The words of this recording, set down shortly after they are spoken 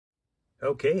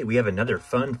Okay, we have another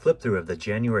fun flip through of the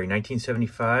January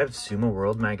 1975 Sumo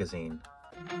World Magazine.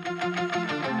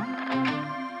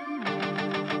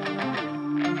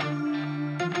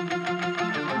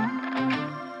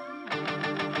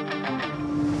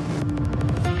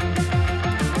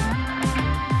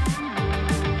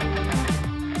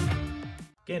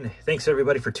 Again, thanks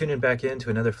everybody for tuning back in to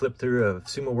another flip through of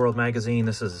Sumo World Magazine.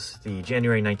 This is the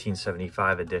January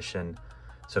 1975 edition.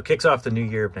 So it kicks off the new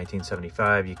year of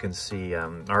 1975. You can see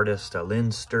artist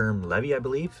Lynn Sturm Levy, I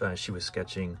believe. She was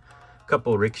sketching a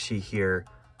couple rikishi here.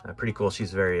 Pretty cool.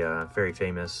 She's very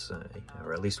famous,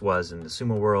 or at least was in the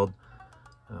sumo world.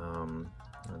 And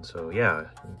so, yeah,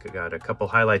 got a couple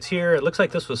highlights here. It looks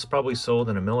like this was probably sold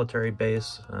in a military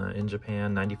base in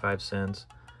Japan, 95 cents.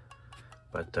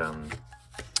 But,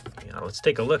 you know, let's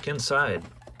take a look inside.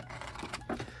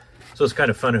 So it's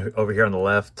kind of fun over here on the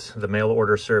left, the mail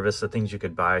order service, the things you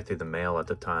could buy through the mail at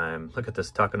the time. Look at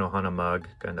this Takanohana mug,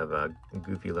 kind of a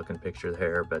goofy looking picture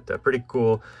there, but pretty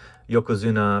cool.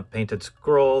 Yokozuna painted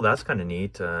scroll, that's kind of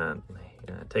neat.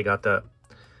 Take out the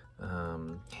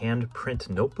handprint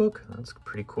notebook, that's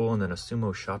pretty cool. And then a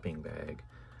sumo shopping bag.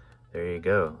 There you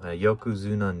go,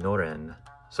 Yokozuna Noren.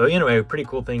 So anyway, pretty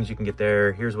cool things you can get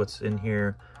there. Here's what's in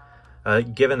here.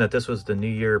 Given that this was the New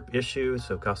Year issue,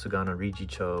 so Kasugano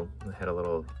Rijicho had a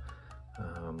little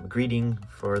greeting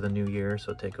for the New Year,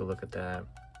 so take a look at that.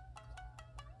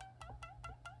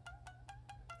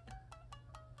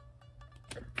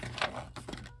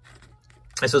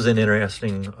 This was an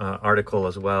interesting article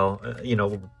as well. You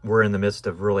know, we're in the midst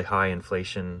of really high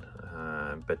inflation,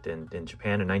 but in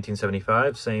Japan in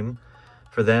 1975, same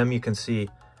for them. You can see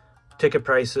ticket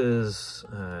prices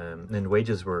and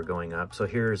wages were going up. So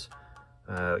here's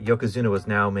Yokozuna was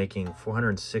now making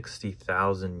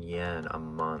 460,000 yen a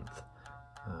month.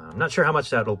 I'm not sure how much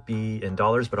that'll be in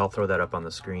dollars, but I'll throw that up on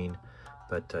the screen.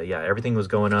 But yeah, everything was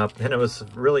going up, and it was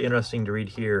really interesting to read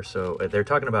here. So they're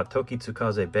talking about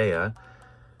Tokitsukaze Beya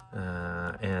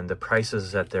and the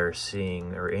prices that they're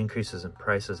seeing, or increases in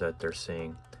prices that they're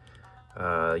seeing.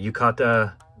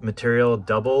 Yukata material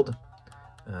doubled.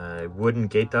 Wooden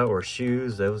geita or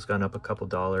shoes, those gone up a couple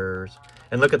dollars.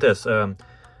 And look at this.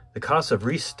 The cost of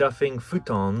restuffing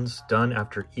futons done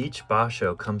after each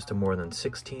basho comes to more than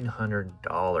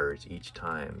 $1,600 each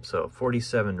time. So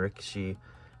 47 rikishi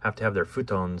have to have their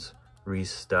futons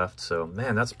restuffed. So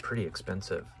man, that's pretty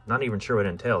expensive. Not even sure what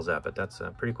entails that, but that's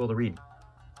pretty cool to read.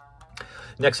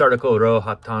 Next article, Ro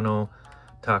Hatano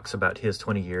talks about his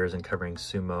 20 years in covering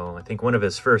sumo. I think one of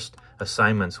his first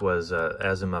assignments was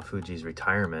Azuma Fuji's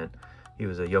retirement. He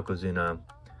was a Yokozuna.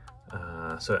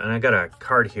 And I got a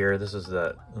card here. This is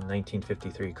the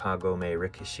 1953 Kagome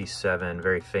Rikishi 7,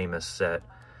 very famous set.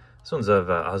 This one's of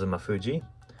Azuma Fuji.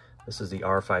 This is the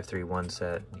R531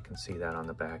 set. You can see that on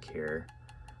the back here.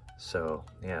 So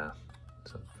yeah,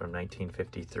 so from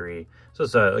 1953. So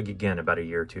it's again about a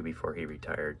year or two before he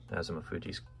retired. Azuma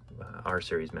Fuji's R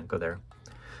series Menko there.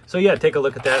 So yeah, take a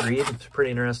look at that, read. It's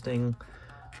pretty interesting.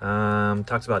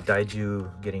 Talks about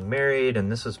Daiju getting married,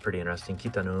 and this is pretty interesting.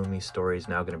 Kitanomi's story is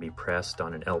now going to be pressed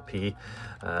on an LP.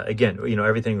 Again, you know,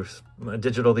 everything's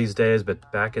digital these days, but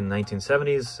back in the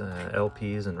 1970s,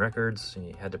 LPs and records,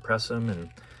 you had to press them, and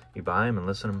you buy them and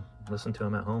listen to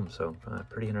them at home. So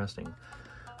pretty interesting.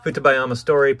 Futabayama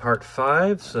Story Part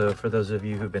 5. So for those of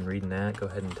you who've been reading that, go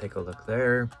ahead and take a look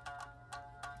there.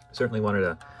 Certainly wanted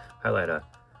to highlight a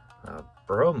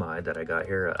bromide that I got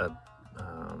here.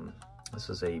 This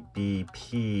is a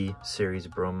BP series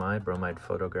bromide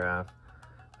photograph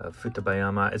of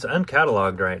Futabayama. It's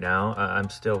uncatalogued right now. I'm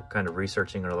still kind of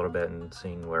researching it a little bit and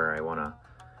seeing where I want to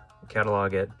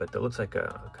catalog it, but it looks like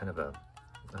a kind of a,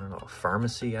 I don't know, a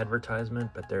pharmacy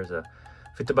advertisement, but there's a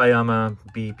Futabayama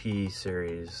BP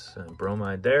series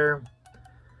bromide there.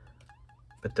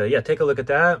 But yeah, take a look at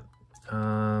that.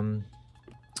 All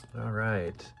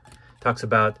right. Talks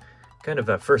about kind of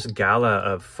a first gala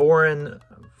of foreign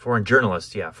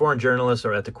journalists. Yeah, foreign journalists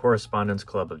are at the Correspondence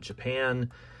Club of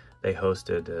Japan. They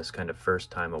hosted this kind of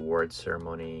first-time award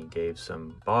ceremony, gave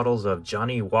some bottles of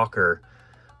Johnny Walker,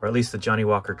 or at least the Johnny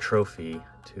Walker trophy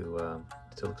to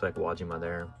looks like Wajima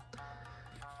there.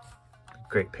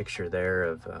 Great picture there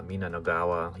of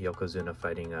Minanogawa, Yokozuna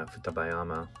fighting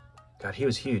Futabayama. God, he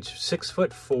was huge.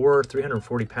 6'4",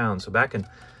 340 pounds. So back in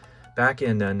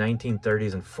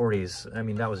 1930s and 40s, I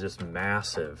mean, that was just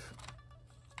massive.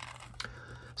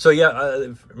 So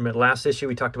yeah, last issue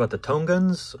we talked about the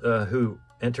Tongans who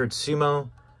entered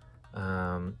sumo,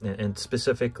 and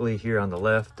specifically here on the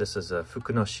left, this is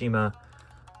Fukunoshima,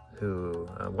 who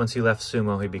once he left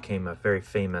sumo, he became a very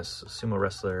famous sumo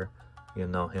wrestler. You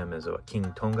know him as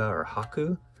King Tonga or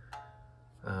Haku.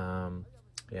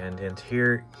 And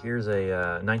here's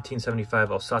a 1975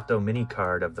 Osato mini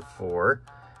card of the 4.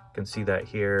 You can see that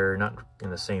here, not in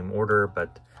the same order,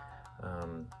 but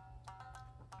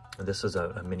this is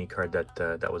a mini card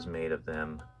that was made of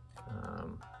them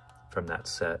from that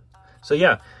set. So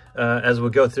yeah, as we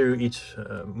go through each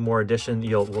more edition,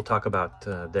 we'll talk about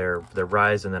their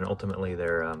rise and then ultimately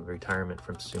their retirement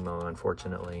from sumo,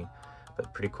 unfortunately.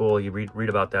 But pretty cool. You read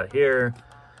about that here.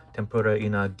 Tempura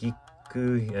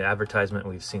Inagiku advertisement.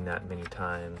 We've seen that many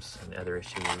times in other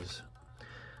issues.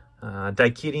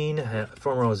 Daikirin,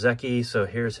 former Ozeki. So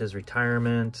here's his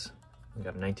retirement. We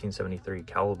got a 1973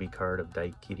 Kawabi card of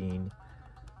Daikirin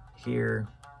here,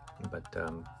 but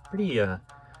pretty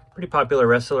popular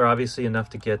wrestler, obviously enough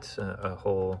to get a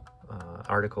whole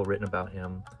article written about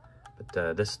him.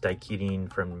 But this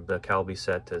Daikirin from the Kawabi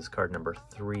set is card number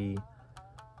 3.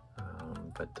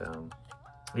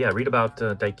 Yeah, read about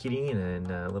Daikirin and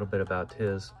a little bit about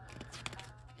his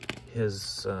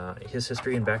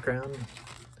history and background.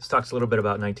 This talks a little bit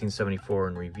about 1974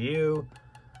 in review.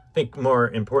 I think more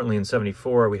importantly, in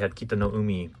 74, we had Kita no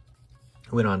Umi,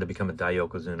 who went on to become a Dai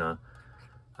Yokozuna.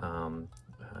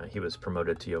 He was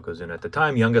promoted to Yokozuna at the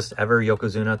time, youngest ever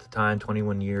Yokozuna at the time,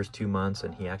 21 years, 2 months,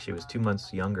 and he actually was 2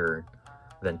 months younger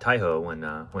than Taiho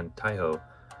when Taiho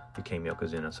became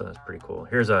Yokozuna, so that's pretty cool.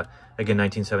 Here's again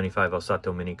 1975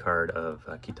 Osato mini card of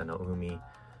Kita no Umi.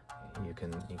 You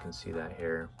can see that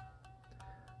here.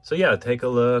 So yeah, take a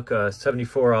look.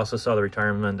 74 also saw the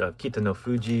retirement of Kita no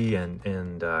Fuji and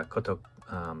Koto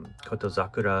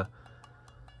Zakura.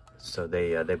 So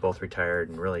they both retired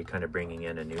and really kind of bringing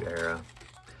in a new era.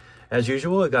 As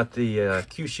usual, I got the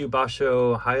Kyushu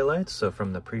Basho highlights. So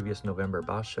from the previous November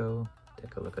Basho,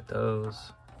 take a look at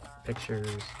those pictures.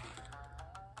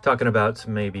 Talking about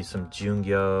maybe some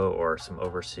Jungyo or some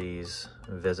overseas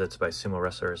visits by sumo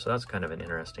wrestlers. So that's kind of an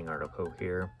interesting article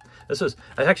here.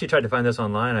 I actually tried to find this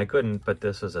online. I couldn't, but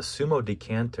this is a sumo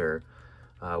decanter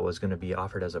was going to be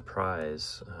offered as a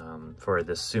prize for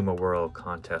this Sumo World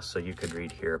contest. So you could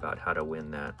read here about how to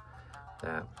win that.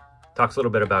 Talks a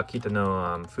little bit about Kita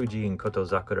no Fuji and Koto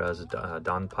Zakura's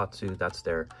Danpatsu. That's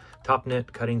their top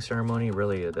knit cutting ceremony,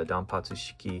 really the Danpatsu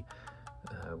Shiki,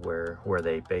 where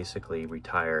they basically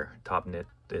retire. Top knit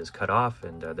is cut off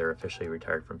and they're officially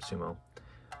retired from sumo.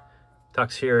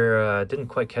 Talks here, didn't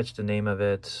quite catch the name of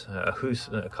it, who's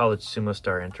a college sumo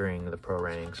star entering the pro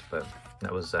ranks, but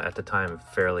that was at the time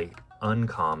fairly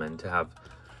uncommon to have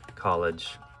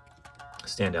college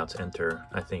standouts enter.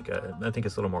 I think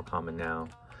it's a little more common now.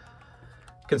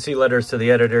 You can see letters to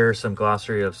the editor, some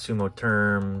glossary of sumo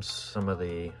terms, some of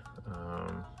the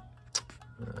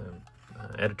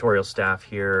editorial staff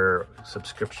here,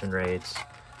 subscription rates,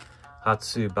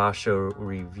 Hatsu Basho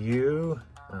review.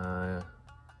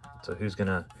 So who's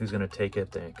gonna take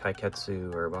it? The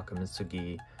Kaiketsu or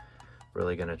Wakamitsugi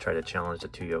really gonna try to challenge the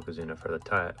 2 Yokozuna for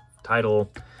the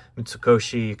title.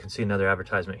 Mitsukoshi, you can see another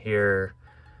advertisement here,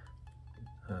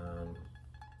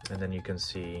 and then you can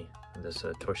see this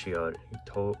Hoshitori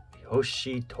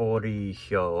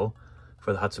Hyo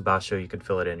for the Hatsubasho. You could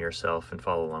fill it in yourself and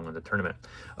follow along with the tournament.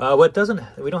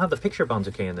 We don't have the picture of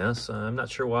Banzuke in this. I'm not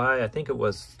sure why. I think it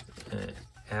was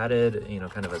added,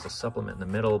 kind of as a supplement in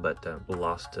the middle, but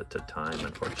lost to time,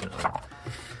 unfortunately.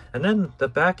 And then the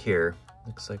back here,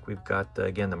 looks like we've got,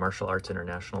 again, the Martial Arts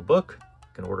International book.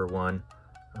 You can order one,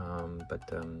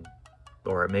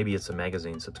 or maybe it's a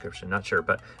magazine subscription, not sure.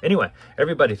 But anyway,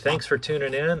 everybody, thanks for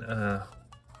tuning in.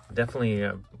 Definitely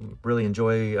really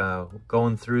enjoy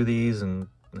going through these and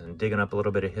digging up a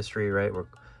little bit of history, right? We're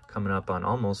coming up on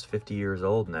almost 50 years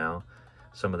old now,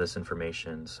 some of this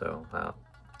information. So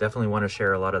definitely want to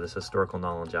share a lot of this historical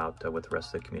knowledge out with the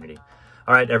rest of the community.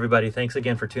 All right, everybody, thanks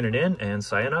again for tuning in, and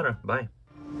sayonara. Bye.